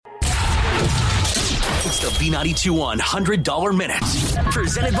It's the B92.1 $100 Minute.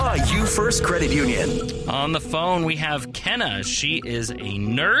 Presented by You First Credit Union. On the phone, we have Kenna. She is a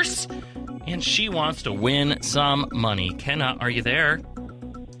nurse, and she wants to win some money. Kenna, are you there?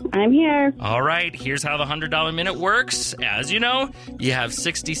 I'm here. All right, here's how the $100 Minute works. As you know, you have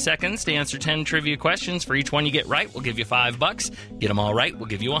 60 seconds to answer 10 trivia questions. For each one you get right, we'll give you $5. Get them all right, we'll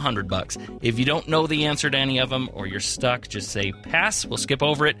give you $100. If you don't know the answer to any of them or you're stuck, just say pass. We'll skip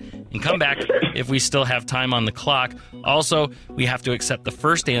over it and come back if we still have time on the clock. Also, we have to accept the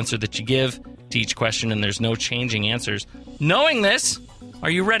first answer that you give to each question, and there's no changing answers. Knowing this,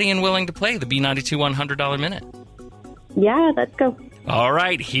 are you ready and willing to play the B92 $100 Minute? Yeah, let's go. All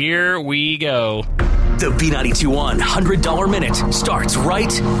right, here we go. The B92 $100 Minute starts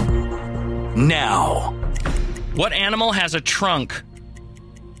right now. What animal has a trunk?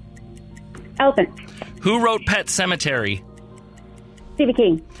 Elephant. Who wrote Pet Sematary? Stephen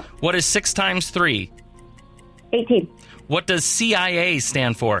King. What is 6 times 3? 18. What does CIA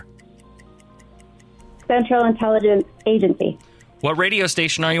stand for? Central Intelligence Agency. What radio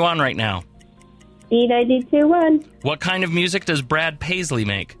station are you on right now? B92.1. What kind of music does Brad Paisley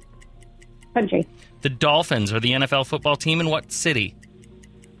make? Country. The Dolphins are the NFL football team in what city?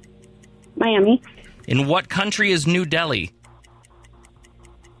 Miami. In what country is New Delhi?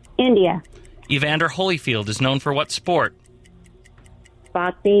 India. Evander Holyfield is known for what sport?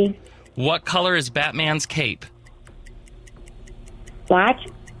 Boxing. What color is Batman's cape? Black.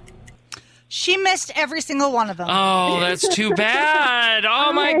 She missed every single one of them. Oh, that's too bad.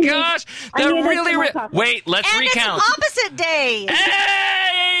 Oh, my gosh. I That knew this really... was tough. Wait, let's and recount. it's opposite day.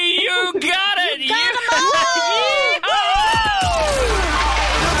 Hey, you got it. You got 'em all.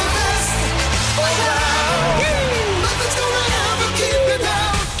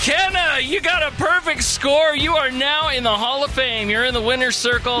 Kenna, you got a perfect score. You are now in the Hall of Fame. You're in the winner's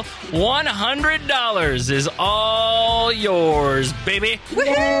circle. $100 is all yours, baby.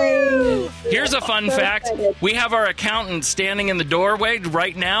 Yay. Here's a fun fact. excited. We have our accountant standing in the doorway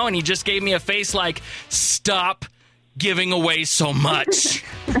right now, and he just gave me a face like, stop giving away so much.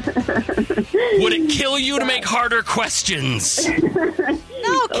 Would it kill you to make harder questions?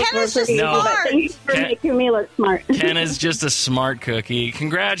 No, Kenna's just No. smart. Thanks for making me look smart. Kenna's just a smart cookie.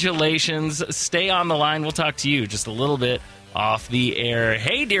 Congratulations. Stay on the line. We'll talk to you just a little bit off the air.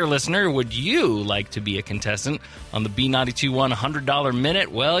 Hey, dear listener, would you like to be a contestant on the B92 $100 Minute?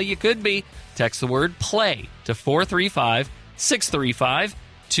 Well, you could be. Text the word PLAY to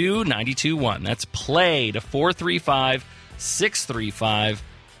 435-635-2921. That's PLAY to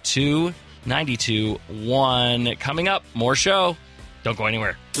 435-635-2921. Coming up, more show. Don't go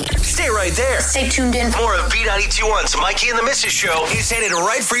anywhere. Stay right there. Stay tuned in. More of B92's Mikey and the Mrs. Show is headed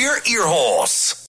right for your ear holes.